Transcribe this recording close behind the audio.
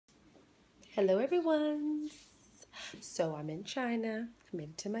Hello everyone. So I'm in China. I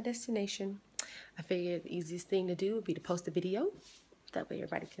made it to my destination. I figured the easiest thing to do would be to post a video. That way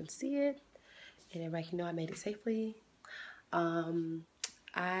everybody can see it and everybody can know I made it safely. I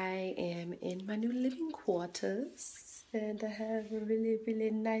am in my new living quarters and I have a really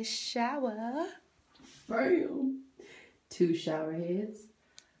nice shower. Bam! 2 shower heads.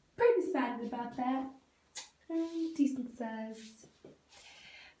 Pretty excited about that. Decent size.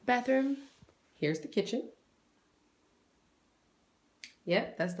 Bathroom. Here's the kitchen.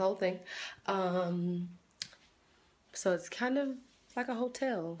 Yep, that's the whole thing. So it's kind of like a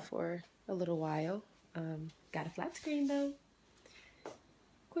hotel for a little while. Got a flat screen though.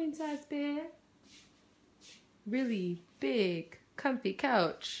 Queen size bed. Really big, comfy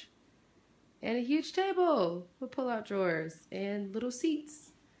couch. And a huge table with pull-out drawers and little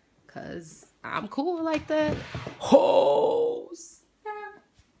seats. Cause I'm cool like that. Hose!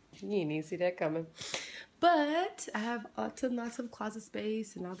 You didn't even see that coming. But I have lots of closet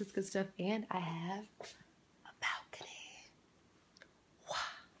space and all this good stuff. And I have a balcony. Wow.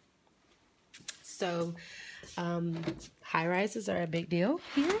 So, high rises are a big deal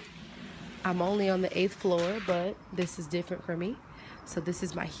here. I'm only on the 8th floor, but this is different for me. So this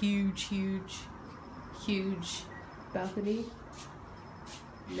is my huge balcony.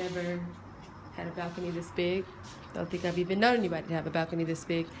 Never had a balcony this big. Don't think I've even known anybody to have a balcony this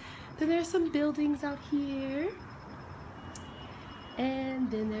big. Then there's some buildings out here. And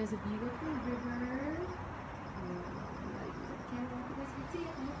then there's a beautiful river.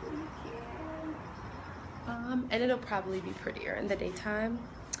 And it'll probably be prettier in the daytime.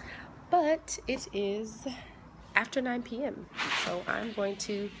 But it is after 9 p.m. So I'm going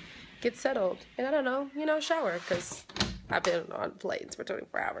to get settled. And I don't know, shower, because I've been on planes for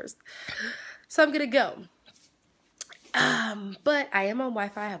 24 hours. So I'm gonna go. But I am on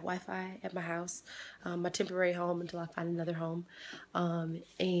Wi-Fi. I have Wi-Fi at my house, my temporary home until I find another home.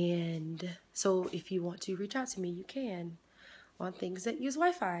 And so if you want to reach out to me, you can on things that use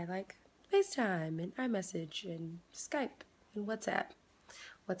Wi-Fi, like FaceTime and iMessage and Skype and WhatsApp.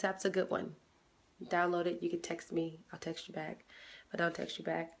 WhatsApp's a good one. Download it. You can text me. I'll text you back. If I don't text you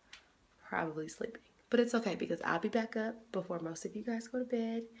back, probably sleeping. But it's okay because I'll be back up before most of you guys go to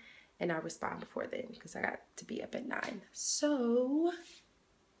bed. And I'll respond before then because I got to be up at 9. So,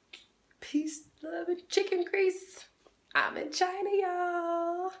 peace, love, and chicken grease. I'm in China,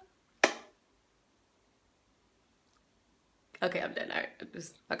 y'all. Okay, I'm done. All right,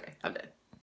 okay, I'm done.